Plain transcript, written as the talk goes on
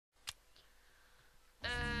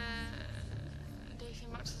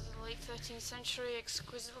13th century,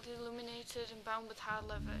 exquisitely illuminated and bound with hard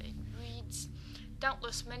leather. It reads,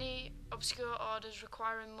 "Doubtless many obscure orders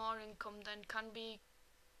requiring more income than can be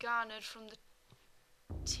garnered from the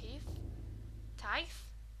tithe,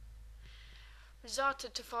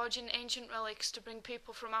 resorted to forging ancient relics to bring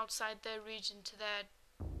people from outside their region to their..."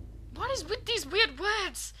 What is with these weird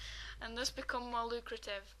words? "And thus become more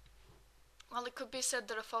lucrative. While it could be said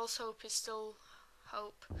that a false hope is still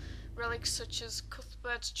hope, relics such as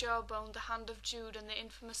Cuthbert's jawbone, the hand of Jude, and the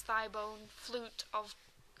infamous thigh bone flute of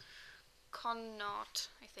Connaught,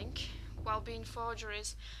 I think, while being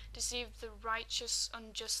forgeries, deceive the righteous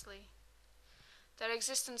unjustly. Their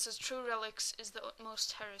existence as true relics is the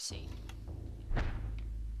utmost heresy."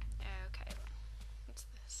 Okay, what's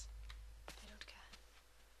this? I don't care.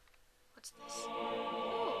 What's this? Oh,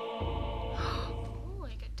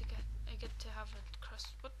 I get to have a cross.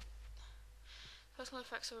 What? Personal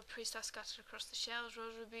effects of a priest are scattered across the shells,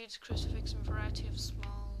 rosary beads, crucifix, and a variety of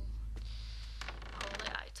small holy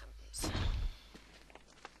items.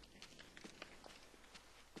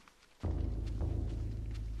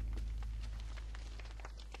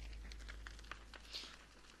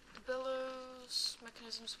 The bellows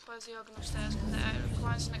mechanism supplies the organ upstairs, but it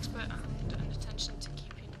requires an expert hand and attention to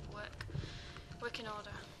keeping work in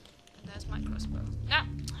order. And there's my crossbow. No,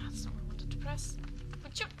 that's not what I wanted to press.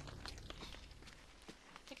 But jump.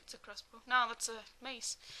 I think it's a crossbow. No, that's a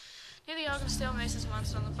mace. Near the organ, steel mace is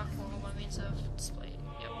mounted on the back wall by means of display.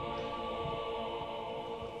 Yep.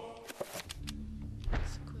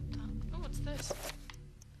 Let's equip that. Oh, what's this?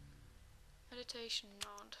 Meditation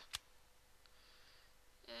rod.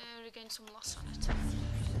 Regain some loss on it.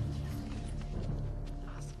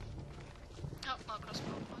 Awesome. Oh, no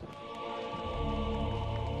crossbow.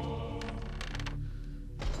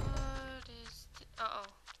 What is the... Uh-oh.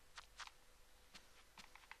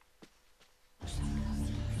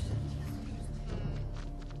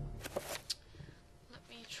 Let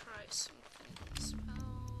me try something. Spell...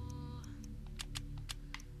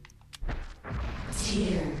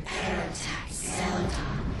 Tear Parattack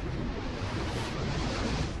Celadon.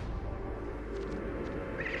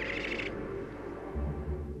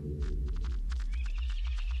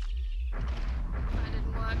 That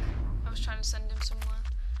didn't work. I was trying to send him somewhere.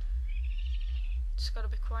 Just gotta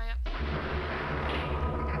be quiet. Where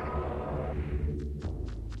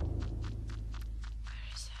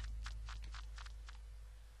is it?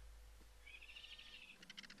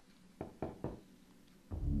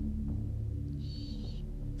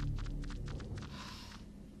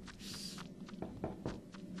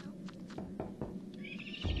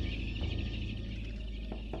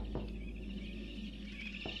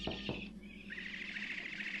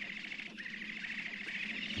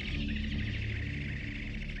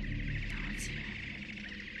 No, it's here.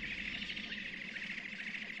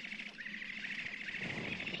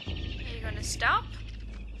 Are you gonna stop?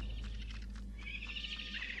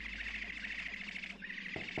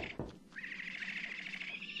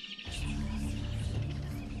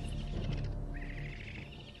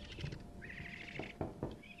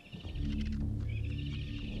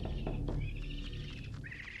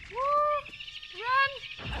 Woo! Run!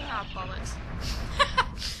 Ah, bollocks.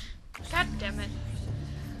 God damn it.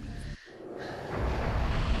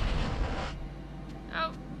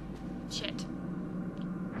 Oh, shit.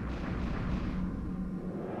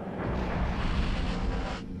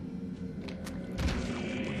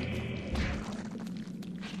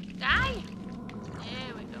 Die!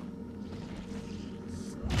 There we go.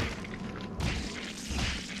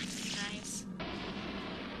 Nice.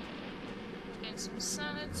 Gain some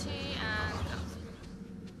sanity and go.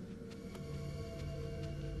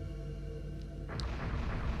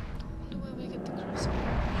 Wonder where we get the crossbow.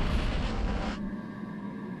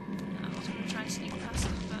 I was gonna try and sneak past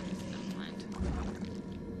him, but never mind.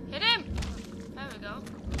 Hit him! There we go.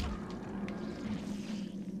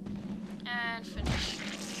 And finish.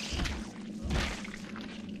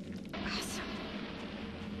 Awesome.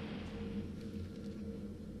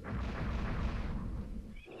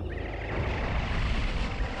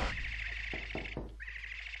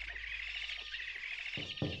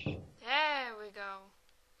 There we go.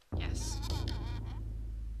 Yes.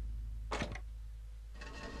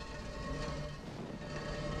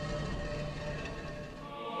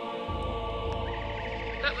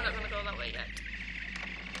 But we're not going to go that way yet.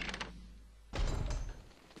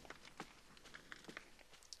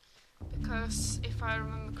 Because if I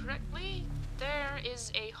remember correctly, there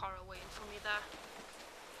is a horror waiting for me there.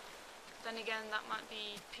 Then again, that might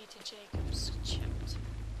be Peter Jacobs' chapter.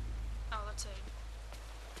 Oh, that's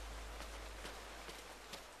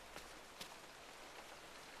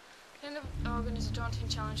Learning the organ is a daunting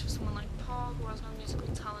challenge for someone like Paul, who has no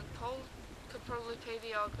musical talent. Paul could probably play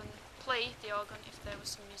the organ if there was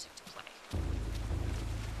some music to play.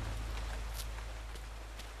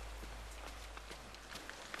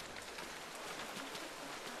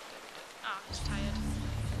 Ah, he's tired.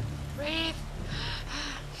 Breathe!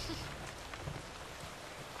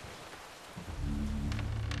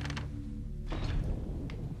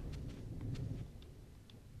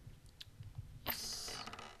 Yes.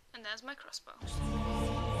 And there's my crossbow.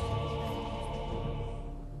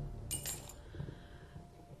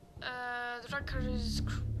 The drag carries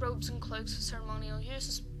robes and cloaks for ceremonial use.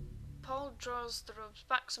 As Paul draws the robes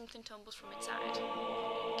back, something tumbles from inside.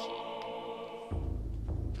 Key.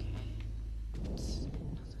 Okay.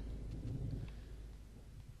 Nothing.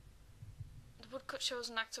 The woodcut shows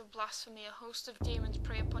an act of blasphemy. A host of demons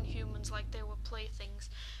prey upon humans like they were playthings,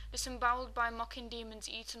 disemboweled by mocking demons,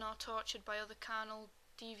 eaten or tortured by other carnal,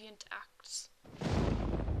 deviant acts.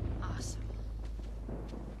 Awesome.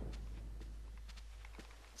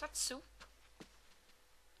 Is that soup?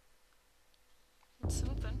 It's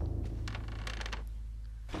something.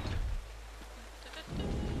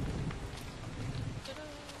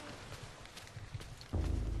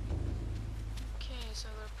 Okay, so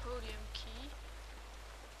I got a podium key.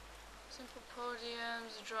 Simple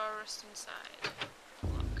podiums, a drawer rest inside.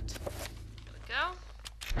 Locked. There we go.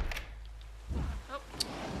 Oh,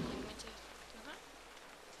 didn't mean to do that.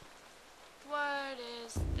 What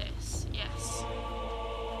is this? Yes.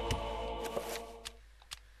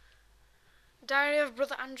 Diary of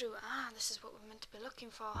Brother Andrew. Ah, this is what we're meant to be looking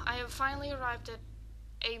for. I have finally arrived at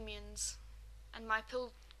Amiens, and my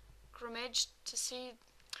pilgrimage to see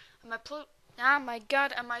my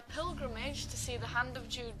pilgrimage to see the hand of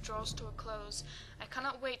Jude draws to a close. I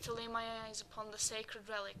cannot wait to lay my eyes upon the sacred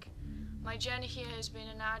relic. My journey here has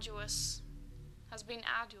been arduous,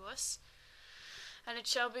 and it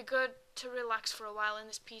shall be good to relax for a while in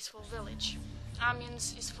this peaceful village.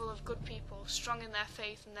 Amiens is full of good people, strong in their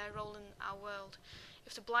faith and their role in our world.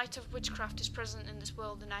 If the blight of witchcraft is present in this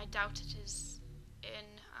world, then I doubt it is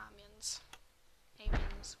in Amiens.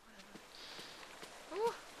 Amiens, whatever.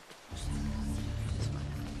 Ooh.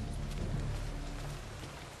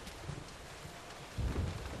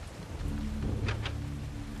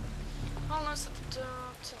 Paul notes that the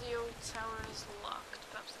door to the old tower is locked.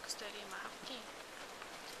 Perhaps the custodian might have a key.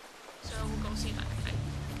 So we'll go see that thing.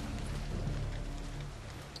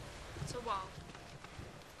 It's a wall.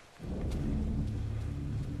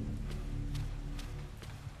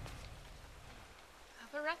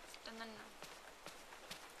 Have a rest and then no.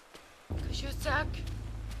 'Cause you suck.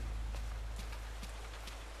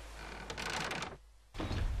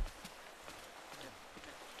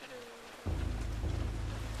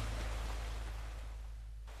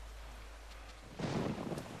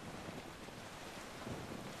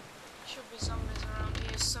 Should be zombies around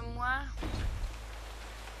here somewhere.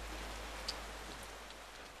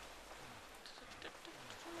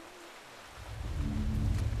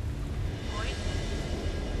 Oi.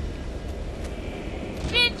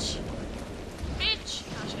 Bitch! Bitch!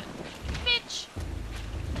 Oh shit. Bitch!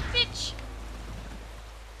 Bitch!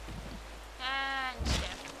 And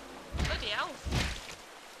yeah. Bloody hell.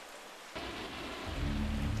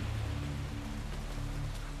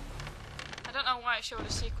 I don't know why it showed a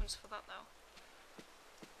sequence for that though.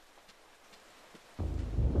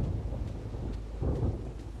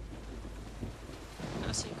 Not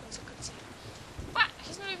a sequence I could see. What?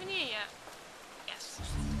 He's not even here yet. Yes.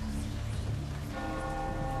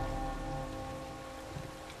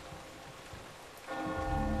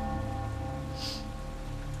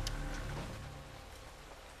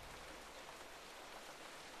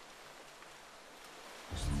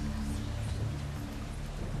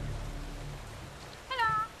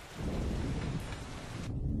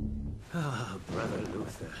 Ah, Brother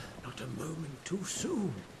Luther, not a moment too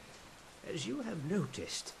soon. As you have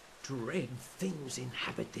noticed, dread things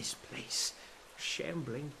inhabit this place.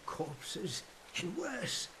 Shambling corpses, and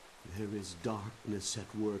worse. There is darkness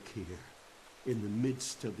at work here, in the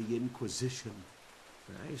midst of the Inquisition.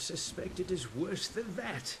 I suspect it is worse than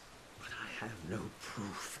that, but I have no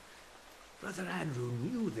proof. Brother Andrew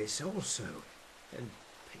knew this also, and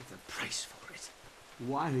paid the price for it.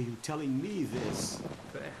 Why are you telling me this?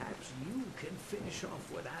 Perhaps you can finish off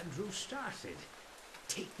what Andrew started.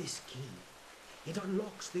 Take this key. It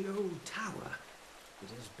unlocks the old tower. It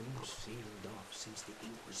has been sealed off since the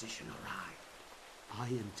Inquisition arrived. I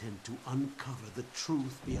intend to uncover the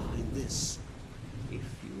truth behind this.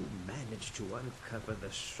 If you manage to uncover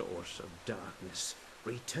the source of darkness,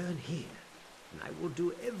 return here, and I will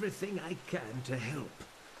do everything I can to help.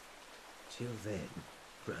 Till then,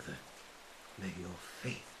 brother, May your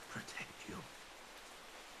faith protect you.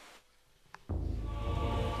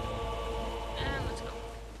 And let's go.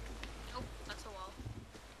 Oh, that's a wall.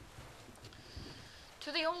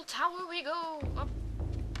 To the old tower we go! Up.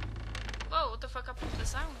 Whoa, what the fuck happened to the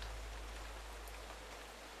sound?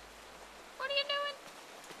 What are you doing?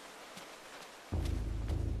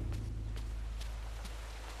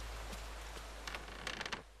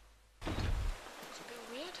 It's a bit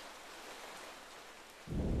weird.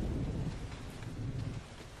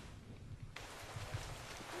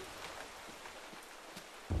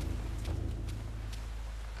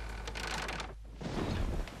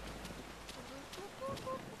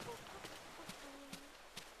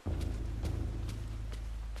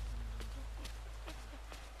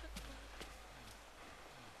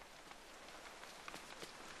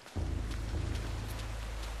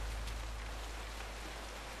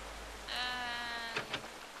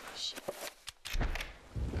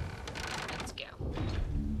 Let's go.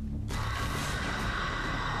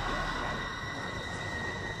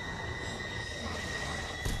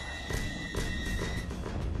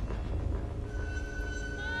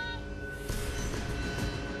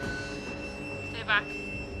 Stay back.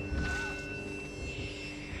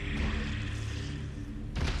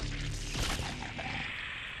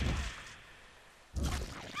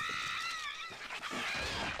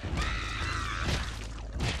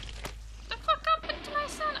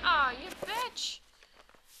 You bitch!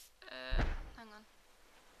 Hang on.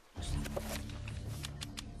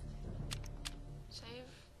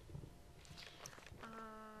 Save.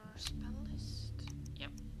 Spell list.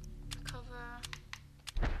 Yep. Recover.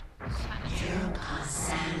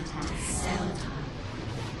 Sanity.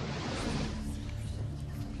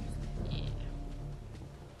 Yeah.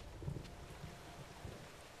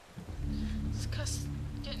 Discuss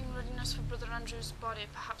getting readiness for Brother Andrew's body.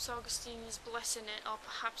 Perhaps Augustine is blessing it, or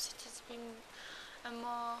perhaps it has been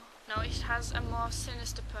it has a more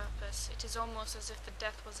sinister purpose. It is almost as if the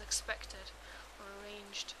death was expected or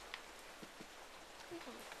arranged.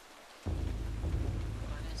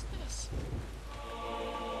 What is this?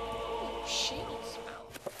 Ooh, shield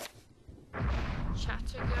spell.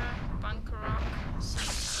 Chattiger, Bunkerok,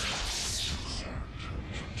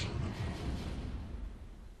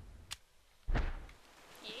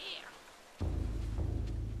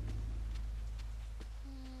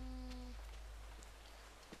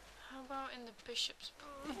 in the bishop's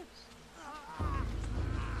pose.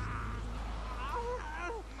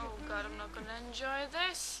 Oh god, I'm not gonna enjoy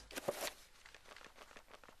this.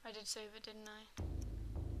 I did save it, didn't I?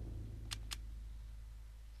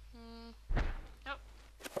 Nope.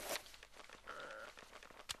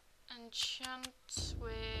 Enchant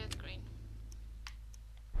with green.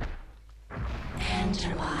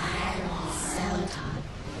 Enter by Celadon.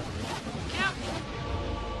 Yep.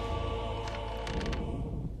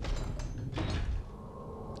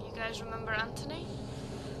 You guys remember Anthony?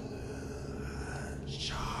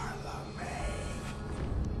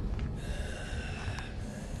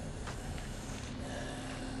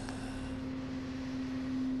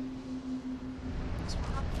 That's what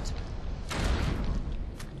happened to me.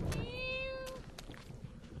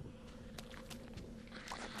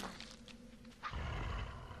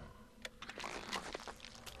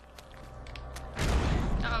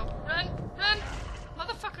 Uh-oh. Run! Run!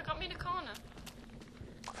 Motherfucker got me in a corner.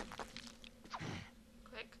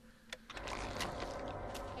 Quick.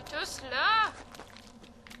 You're too slow!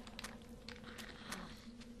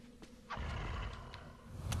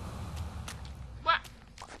 What?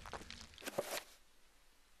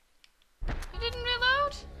 You didn't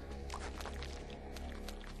reload?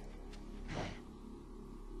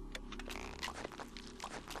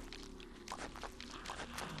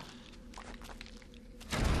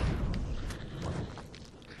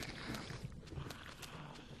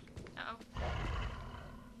 Uh-oh.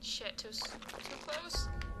 Shit, too close.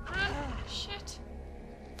 Run! Shit.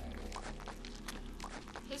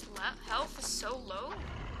 His health is so low.